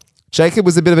brother. Jacob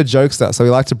was a bit of a jokester, so he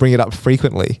liked to bring it up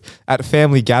frequently at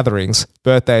family gatherings,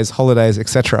 birthdays, holidays,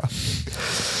 etc.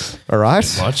 All right,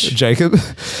 Jacob.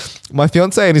 My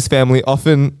fiance and his family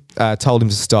often told him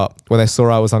to stop when they saw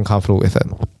I was uncomfortable with it.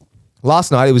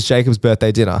 Last night, it was Jacob's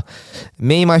birthday dinner.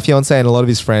 Me, my fiance, and a lot of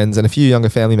his friends and a few younger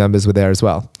family members were there as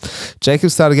well.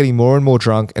 Jacob started getting more and more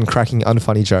drunk and cracking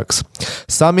unfunny jokes.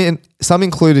 Some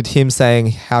included him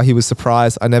saying how he was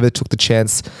surprised I never took the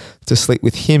chance to sleep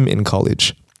with him in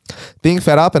college. Being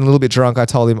fed up and a little bit drunk, I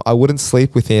told him I wouldn't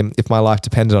sleep with him if my life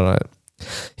depended on it.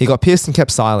 He got pissed and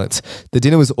kept silent. The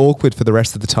dinner was awkward for the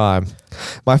rest of the time.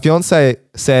 My fiance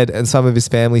said, and some of his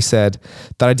family said,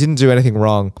 that I didn't do anything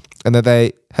wrong and that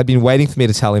they had been waiting for me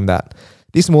to tell him that.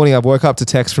 This morning, I woke up to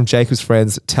text from Jacob's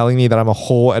friends telling me that I'm a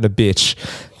whore and a bitch.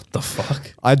 What the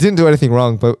fuck? I didn't do anything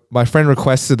wrong, but my friend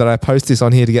requested that I post this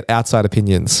on here to get outside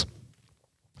opinions.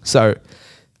 So,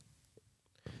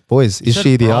 boys, is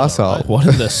she the arsehole? Right? What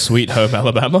in the sweet home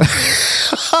Alabama?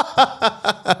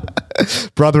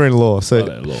 Brother-in-law. So,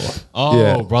 Brother-in-law. Oh,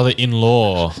 Yeah.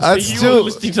 brother-in-law. That's You were still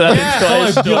listening to that entire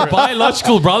Oh, story. your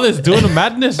biological brother's doing a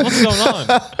madness. What's going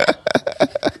on?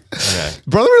 Okay.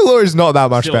 brother-in-law is not that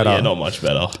much Still, better. Yeah, not much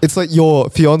better. It's like your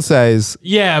fiance's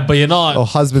Yeah, but you're not or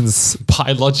husband's.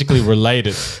 biologically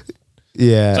related.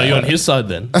 Yeah. So you're on his side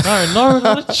then? No,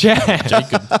 not a chance.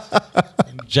 Jacob.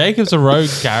 Jacob's a rogue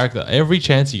character. Every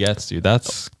chance he gets, dude.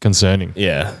 That's concerning.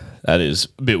 Yeah, that is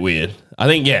a bit weird. I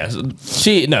think, yeah.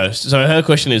 So her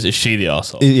question is she the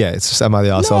arsehole? Yeah, it's just am I the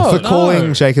arsehole for no.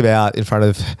 calling Jacob out in front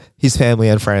of his family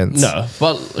and friends? No,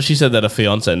 but she said that her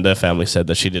fiance and their family said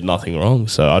that she did nothing wrong.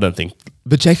 So I don't think.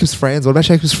 But Jacob's friends. What about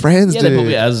Jacob's friends, Yeah, dude? they're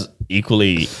probably as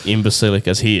equally imbecilic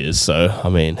as he is. So I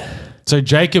mean, So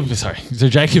Jacob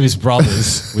is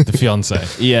brothers with the fiance.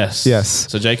 yes, Yes.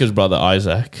 So Jacob's brother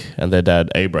Isaac and their dad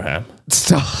Abraham.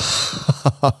 Stop.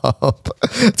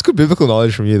 It's good biblical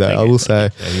knowledge from you, though. I will say.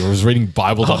 Yeah, he was reading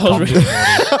Bible.com.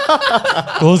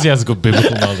 Of course he has good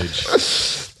biblical knowledge.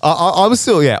 I'm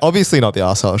still, obviously not the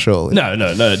arsehole, surely. No,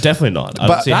 definitely not. I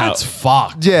don't see That's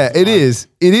fucked. Yeah, it is.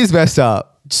 It is messed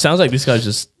up. sounds like this guy's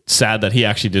just sad that he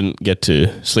actually didn't get to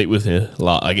sleep with her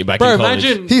back Bro, in college.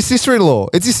 imagine His sister-in-law.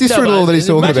 It's his sister-in-law but that he's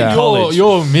talking imagine about. college.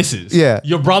 your missus. Yeah.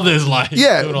 Your brother's like. doing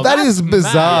Yeah, all that is That's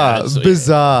bizarre. mad. Yeah,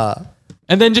 Bizarre.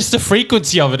 And then just the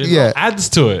frequency of it adds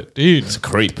to it, dude. It's a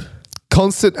creep.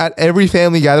 Constant at every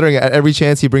family gathering, at every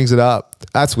chance he brings it up.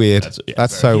 That's weird.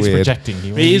 That's so He's weird. projecting.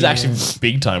 He is actually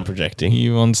big time projecting. He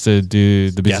wants to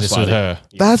do the business with Gaslighting. her.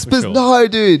 Yeah, That's for sure. no,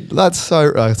 dude. That's so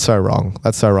wrong.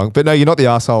 That's so wrong. But no, you're not the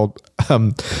arsehole.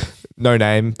 No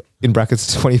name in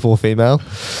brackets 24 female.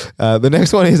 The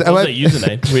next one is. What was that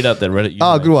username? Read out the Reddit username.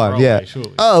 Oh, good one. Probably, Yeah.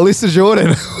 surely. Oh, Alyssa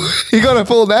Jordan. You got a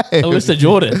full name. Alyssa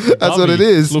Jordan. That's what it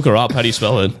is. Look her up. How do you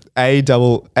spell it?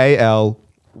 ALYSSA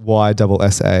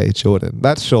Jordan.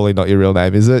 That's surely not your real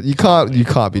name, is it? You can't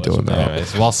be doing that.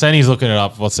 Anyways, while Senny's looking it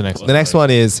up, what's the next one? The next one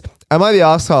is, am I the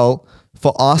asshole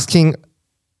for asking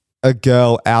a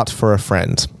girl out for a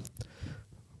friend?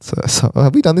 So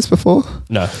have we done this before?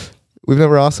 No. We've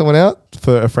never asked someone out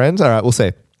for a friend? All right, we'll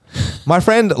see. My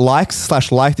friend liked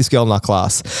this girl in our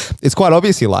class. It's quite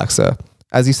obvious he likes her,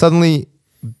 as he suddenly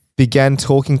began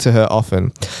talking to her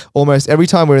often. Almost every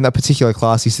time we're in that particular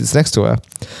class, he sits next to her.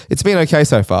 It's been okay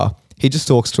so far. He just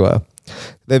talks to her.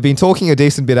 They've been talking a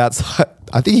decent bit outside.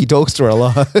 I think he talks to her a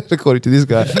lot, according to this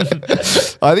guy.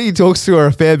 I think he talks to her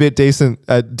a fair bit, decent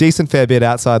fair bit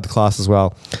outside the class as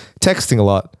well. Texting a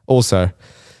lot also.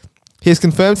 He has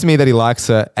confirmed to me that he likes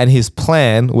her, and his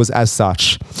plan was as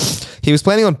such. He was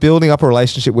planning on building up a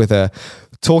relationship with her,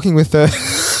 talking with her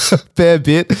a fair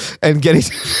bit, and getting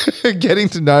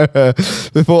to know her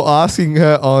before asking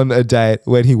her on a date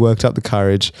when he worked up the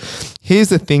courage. Here's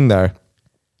the thing, though.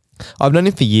 I've known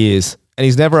him for years, and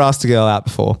he's never asked a girl out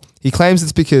before. He claims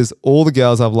it's because all the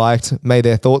girls I've liked made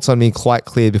their thoughts on me quite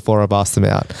clear before I've asked them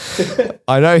out.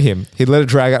 I know him. He'd let it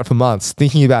drag out for months,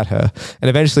 thinking about her, and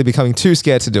eventually becoming too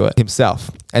scared to do it himself.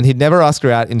 And he'd never ask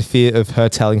her out in fear of her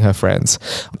telling her friends.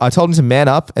 I told him to man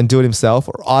up and do it himself,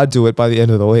 or I'd do it by the end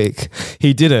of the week.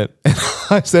 He didn't. And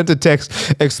I sent a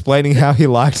text explaining how he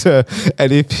liked her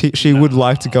and if she would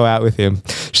like to go out with him.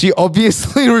 She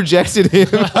obviously rejected him.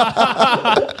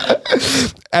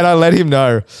 And I let him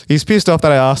know. He's pissed off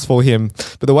that I asked for him.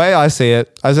 But the way I see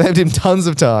it, I saved him tons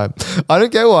of time. I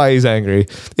don't get why he's angry.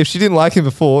 If she didn't like him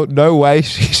before, no way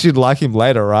she should like him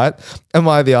later, right? Am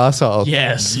I the asshole?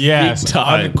 Yes. Yes, Big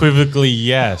time. unequivocally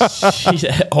yes.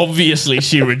 Obviously,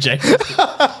 she rejected him.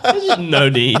 There's just no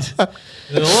need.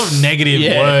 There's a lot of negative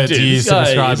words dude, used this to guy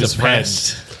describe is his friend.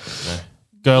 oppressed.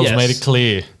 Girls Yes. made it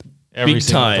clear. Every Big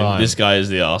single time. This guy is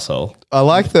the asshole. I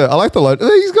like the logic.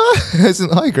 These guys,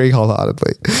 I agree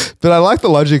wholeheartedly, but I like the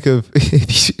logic of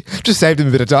Just saved him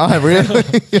a bit of time, really.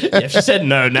 Yeah, if she said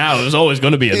no now, it was always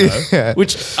going to be a no. Yeah.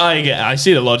 Which I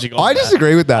see the logic of I that.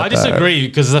 disagree with that. I disagree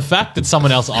because the fact that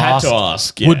someone else Had asked to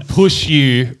ask, yeah. would push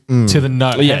you to the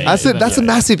no. Yeah, That's a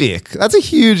massive ick. That's a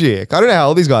huge ick. I don't know how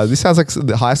old these guys. This sounds like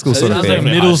the high school sort of sounds thing.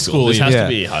 like middle school, This has yeah. to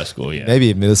be high school, yeah. Maybe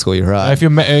in middle school, you're right. If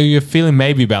you're feeling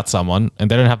maybe about someone and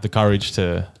they don't have the courage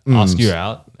to ask you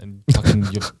out, and fucking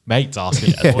your mate's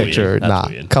asking, Yeah, weird. true. That's Nah,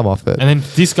 weird. come off it. and then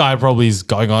this guy probably is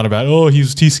going on about, oh,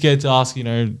 he's too scared to ask,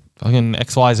 fucking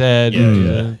X, Y,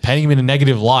 Z, painting him in a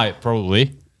negative light,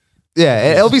 probably.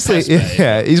 Yeah, obviously, Best mate.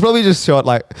 yeah, he's probably just shot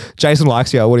like Jason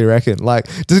likes you. What do you reckon? Like,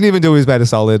 doesn't even do his mate a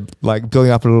solid. Like,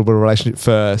 building up a little bit of a relationship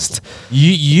first.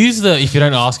 You use the if you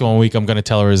don't ask in 1 week, I'm going to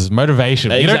tell her as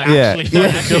motivation. You don't Exactly. actually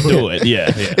Don't actually do it.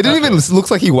 Yeah. It didn't even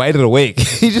looks like he waited a week.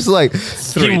 He just like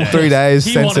 3 days.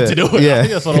 He sent wanted to do it. I Yeah.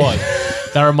 think that's what it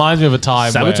was. That reminds me of a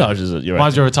time. Sabotages it, you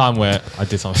Reminds me of a time where I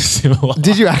did something similar.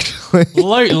 Did you actually?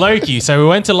 Loki. So we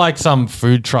went to like some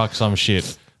food truck, some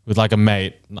shit with like a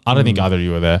mate. I don't think either of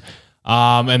you were there.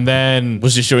 And then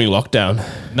Was this during lockdown?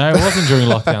 no, it wasn't during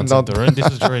lockdown. Not- Santorin. This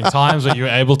was during times when you were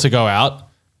able to go out.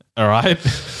 All right,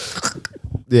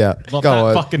 Yeah. not Go that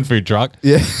on. fucking food truck.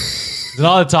 Yeah.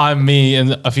 Another time, me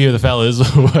and a few of the fellas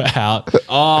were out,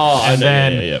 Oh, and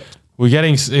then yeah. we're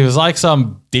getting. It was like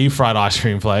some deep fried ice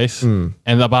cream place,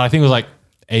 but I think it was like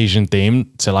Asian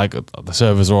themed. So like the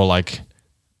servers were all like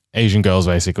Asian girls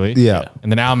basically. Yeah.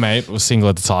 And then our mate was single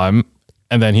at the time,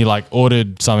 and then he like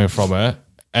ordered something from her.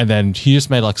 And then he just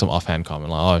made like some offhand comment,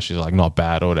 like, "Oh, she's like not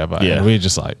bad or whatever." Yeah. And we were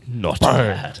just like, Not bro.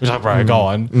 bad. We're like, bro, go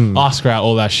on, ask her out,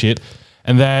 all that shit.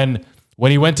 And then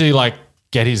when he went to like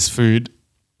get his food,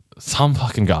 some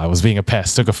fucking guy was being a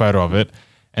pest, took a photo of it.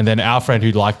 And then our friend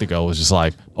who liked the girl was just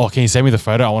like, "Oh, can you send me the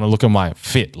photo? I want to look at my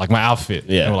fit, like my outfit."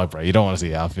 Yeah. And we're like, "Bro, you don't want to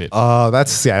see the outfit. Oh,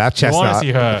 that's that you want to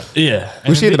see chestnut. her." Yeah.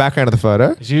 Was she in the background of the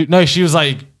photo She was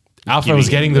like, our friend was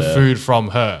getting the food from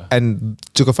her. and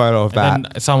took a photo of that? And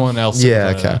then someone else. took Yeah,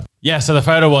 the photo. okay. Yeah, so the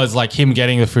photo was like him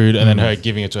getting the food and then her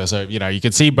giving it to her. So, you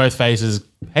could see both faces.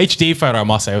 HD photo, I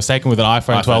must say. It was taken with an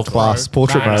iPhone 12 Pro. Plus,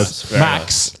 portrait Max. mode.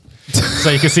 Max. So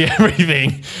you can see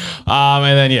everything.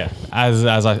 And then, yeah, as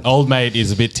old mate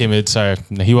is a bit timid, so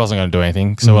he wasn't going to do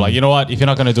anything. So we're like, you know what? If you're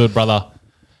not going to do it, brother,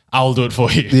 I'll do it for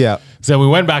you. Yeah. So we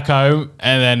went back home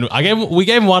and then we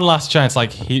gave him one last chance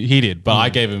like he did, but I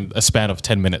gave him a span of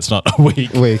 10 minutes, not a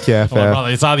week. Yeah, I'm like, fair. brother,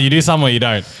 it's either you do something or you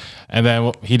don't. And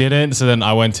then he didn't. So then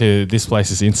I went to this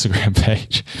place's Instagram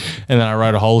page and then I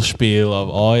wrote a whole spiel of,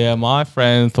 oh yeah, my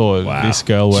friend thought Wow. this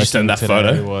girl Did you working send that today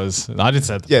photo? was, I did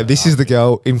send Yeah, this is the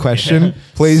girl in question.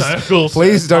 Please, Circles,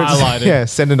 please don't. highlighted.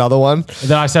 Send another one. And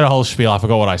then I said a whole spiel. I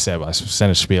forgot what I said, but I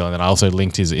sent a spiel and then I also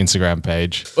linked his Instagram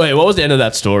page. Wait, what was the end of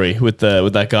that story with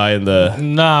that guy in the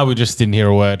Nah, we just didn't hear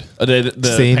a word. the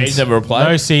Scenes. page never replied?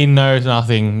 No scene, no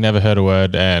nothing, never heard a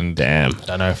word. And Damn.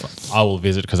 don't know if I will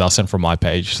visit because I'll send from my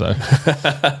page. So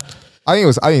I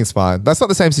think it's fine. That's not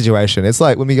the same situation. It's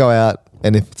like when we go out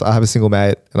and if I have a single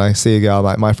mate and I see a girl,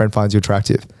 like my friend finds you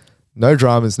attractive. No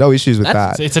dramas, no issues with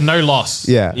that. it's a no loss.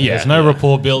 Yeah. There's no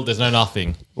rapport built. There's no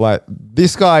nothing. Like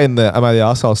this guy in the Am I the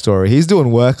Arsehole story, he's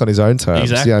doing work on his own terms.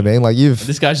 Exactly. You know what I mean? Like you've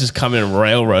This guy's just come in and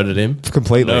railroaded him.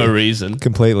 completely. For no reason.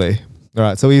 Completely. All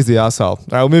right, so he's the arsehole. All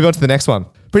right, we'll move on to the next one.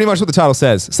 Pretty much what the title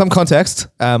says. Some context.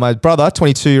 My brother,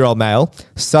 22-year-old male,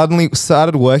 suddenly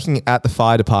started working at the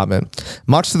fire department,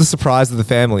 much to the surprise of the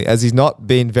family, as he's not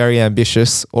been very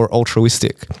ambitious or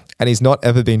altruistic, and he's not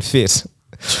ever been fit.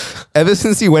 Ever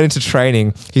since he went into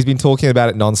training, he's been talking about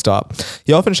it nonstop.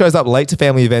 He often shows up late to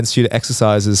family events due to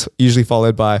exercises, usually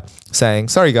followed by saying,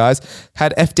 "Sorry guys,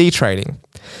 had FD training."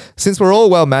 Since we're all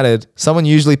well-mannered, someone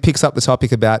usually picks up the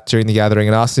topic about during the gathering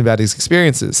and asks him about his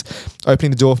experiences,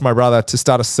 opening the door for my brother to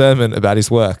start a sermon about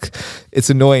his work. It's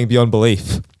annoying beyond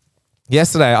belief.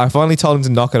 Yesterday, I finally told him to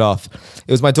knock it off.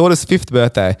 It was my daughter's 5th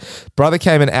birthday. Brother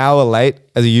came an hour late,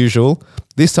 as usual.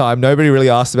 This time, nobody really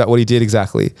asked about what he did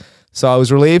exactly. So I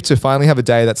was relieved to finally have a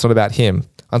day that's not about him,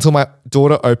 until my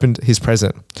daughter opened his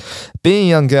present. Being a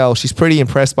young girl, she's pretty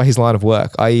impressed by his line of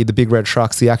work, i.e. the big red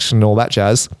trucks, the action and all that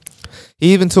jazz.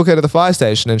 He even took her to the fire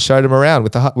station and showed him around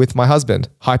with my husband,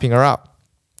 hyping her up.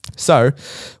 So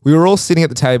we were all sitting at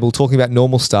the table talking about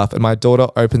normal stuff and my daughter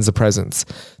opens the presents.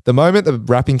 The moment the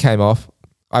wrapping came off,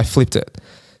 I flipped it.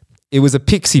 It was a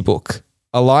pixie book,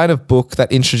 a line of book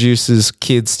that introduces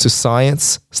kids to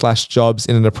science/jobs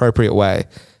in an appropriate way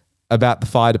about the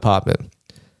fire department.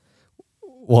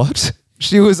 What?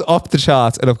 She was off the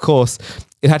charts and of course,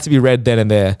 it had to be read then and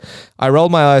there. I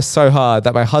rolled my eyes so hard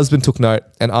that my husband took note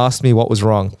and asked me what was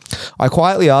wrong. I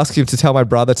quietly asked him to tell my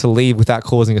brother to leave without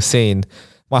causing a scene.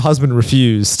 My husband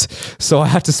refused, so I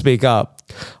had to speak up.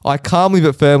 I calmly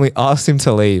but firmly asked him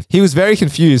to leave. He was very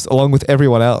confused, along with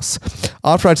everyone else.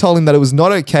 After I told him that it was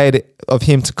not okay of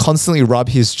him to constantly rub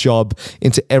his job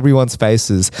into everyone's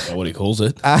faces, That's what he calls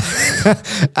it.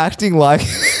 acting like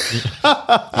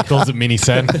He calls it mini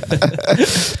sen.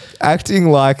 acting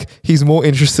like he's more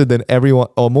interested than everyone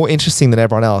or more interesting than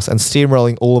everyone else and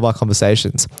steamrolling all of our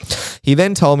conversations. He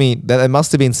then told me that there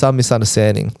must have been some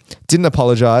misunderstanding, didn't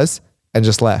apologize, and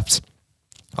just left.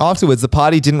 Afterwards, the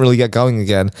party didn't really get going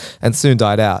again and soon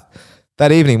died out.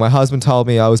 That evening, my husband told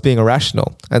me I was being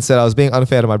irrational and said I was being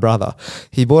unfair to my brother.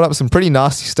 He brought up some pretty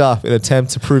nasty stuff in an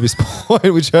attempt to prove his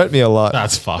point, which hurt me a lot.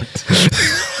 That's fucked.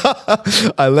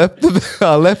 I left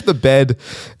the bed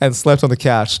and slept on the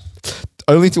couch,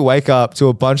 only to wake up to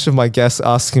a bunch of my guests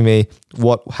asking me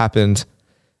what happened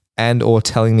and or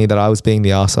telling me that I was being the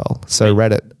arsehole. So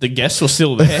Reddit. The guests were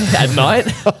still there at night.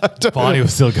 The party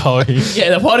was still going.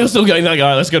 Yeah, the party was still going. Like, all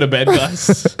right, let's go to bed,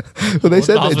 guys. Well, they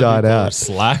said they Husband died called out.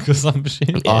 Slack or some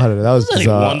shit. I don't know. That was Only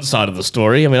bizarre. one side of the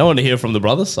story. I mean, I want to hear from the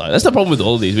brother's side. That's the problem with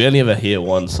all of these. We only ever hear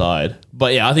one side.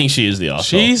 But yeah, I think she is the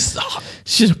arsehole.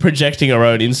 She's projecting her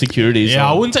own insecurities. Yeah,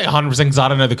 I on- wouldn't say 100% because I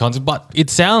don't know the concept, but it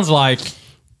sounds like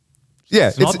Yeah,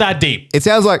 it's not that deep. It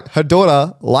sounds like her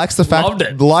daughter likes the Loved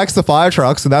it. likes the fire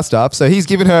trucks and that stuff. So he's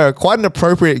given her quite an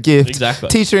appropriate gift. Exactly.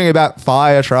 Teaching her about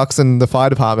fire trucks and the fire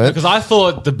department. Because I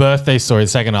thought the birthday story, the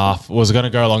second half, was going to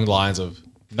go along the lines of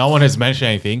no one has mentioned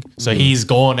anything, so he's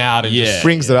gone out and Yeah. just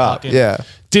Brings it up. fucking Yeah.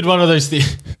 did one of those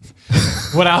things.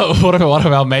 What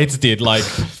of our mates did, like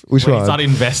Which when one? he started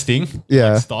investing,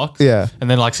 Yeah. like stocks, Yeah. and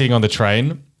then like sitting on the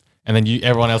train, and then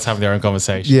everyone else having their own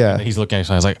conversation, Yeah. and he's looking at each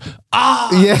other, he's like,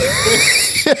 Yeah.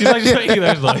 he's like just making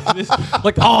those noises,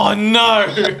 like, oh no,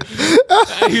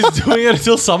 and he's doing it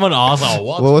until someone asks, oh,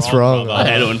 what's wrong? wrong? I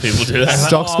hate it when people do that.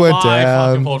 Stocks went my down.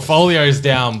 fucking portfolio's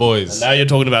down, boys. Now you're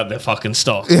talking about their fucking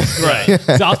stock. Great.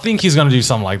 So I think he's going to do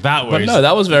something like that. Where But no,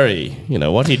 that was very,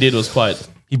 what he did was quite.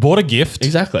 he bought a gift.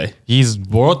 Exactly. He's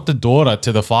brought the daughter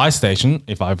to the fire station.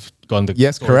 If I've gone to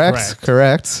Yes, correct.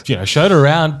 Showed her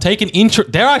around, taken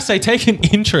interest. Dare I say, taken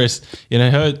interest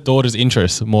in her daughter's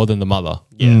interest more than the mother.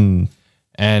 Yeah.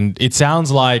 And it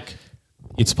sounds like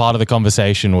it's part of the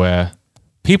conversation where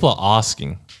people are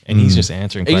asking and he's just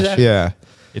answering questions. Exactly. Yeah.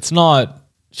 It's not.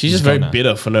 She's just very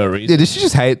bitter for no reason. Yeah, did she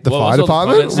just hate the What fire was all the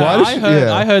department? comments? Why No, did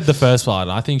she? I heard the first part.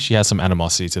 And I think she has some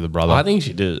animosity to the brother. I think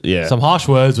she did. Yeah. some harsh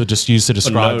words were just used to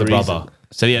describe no the reason. brother.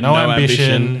 So he had No, no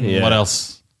ambition. Yeah. What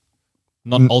else?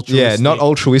 Not altruistic. Yeah, not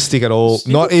altruistic at all.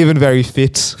 Not even very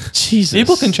fit. Jesus.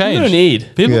 People can change. You don't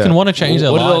need. People Yeah. can want to change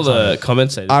their What did all lives. on the it.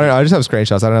 comments say? I don't know. I just have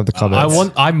screenshots. I don't have the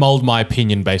comments. I mold my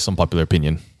opinion based on popular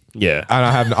opinion. Yeah.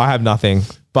 And I have nothing.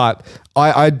 But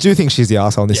I do think she's the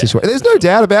arsehole in this situation. There's no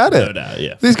doubt about it. No doubt,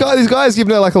 yeah. This guy's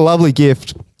given her like a lovely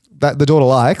gift that the daughter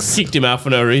likes. Kicked him out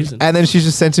for no reason. And then she's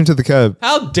just sent him to the curb.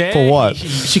 How dare For what?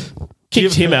 She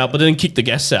kicked him out, but didn't kick the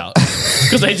guests out.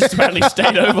 Because they just apparently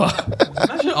stayed over.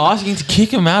 Imagine asking to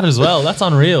kick him out as well. That's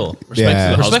unreal. Respect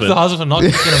Yeah. to the Respect husband. the husband for not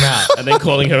kicking him out. And then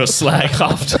calling her a slag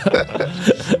after.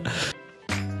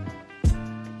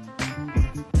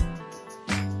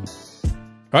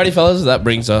 Alrighty, fellas, that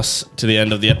brings us to the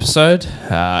end of the episode.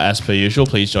 As per usual,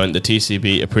 please join the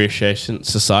TCB Appreciation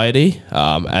Society.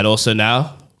 And also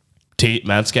now,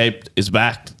 Manscaped is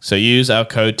back. So use our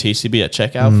code TCB at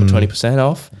checkout for 20%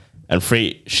 off and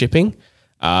free shipping.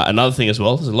 Another thing as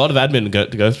well, there's a lot of admin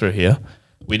to go through here.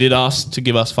 We did ask to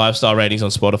give us 5-star ratings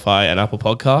on Spotify and Apple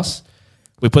Podcasts.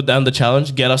 We put down the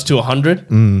challenge, get us to 100.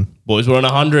 Boys, we're on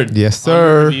 100. Yes, 100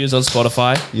 sir. reviews on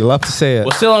Spotify. You love to see it.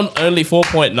 We're still on only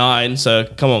 4.9, so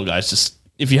come on, guys. Just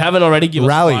if you haven't already, give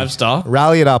Rally. us a 5-star.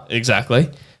 Rally it up. Exactly.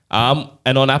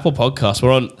 And on Apple Podcasts,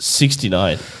 we're on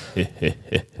 69.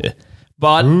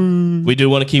 But we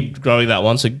do want to keep growing that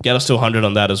one, so get us to 100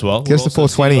 on that as well. Get us to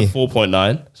 420.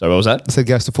 4.9. Sorry, what was that? I said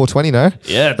get us to 420, no?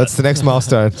 Yeah. That's the next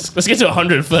milestone. Let's get to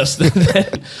 100 first. Then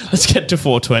let's get to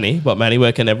 420. But Manny,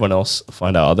 where can everyone else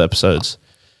find our other episodes?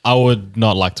 I would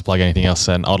not like to plug anything else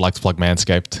then. I would like to plug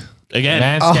Manscaped. Again.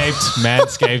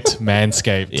 Manscaped.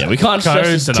 Yeah, we can't stress Code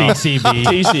this enough. TCB.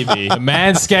 TCB.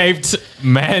 Manscaped.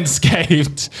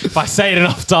 If I say it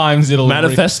enough times, it'll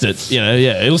Manifest it.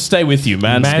 It'll stay with you.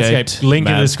 Manscaped. Link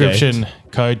in the Manscaped. description.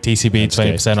 Code TCB,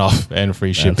 20% off and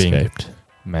free shipping. Manscaped.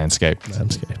 Manscaped.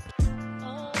 Manscaped.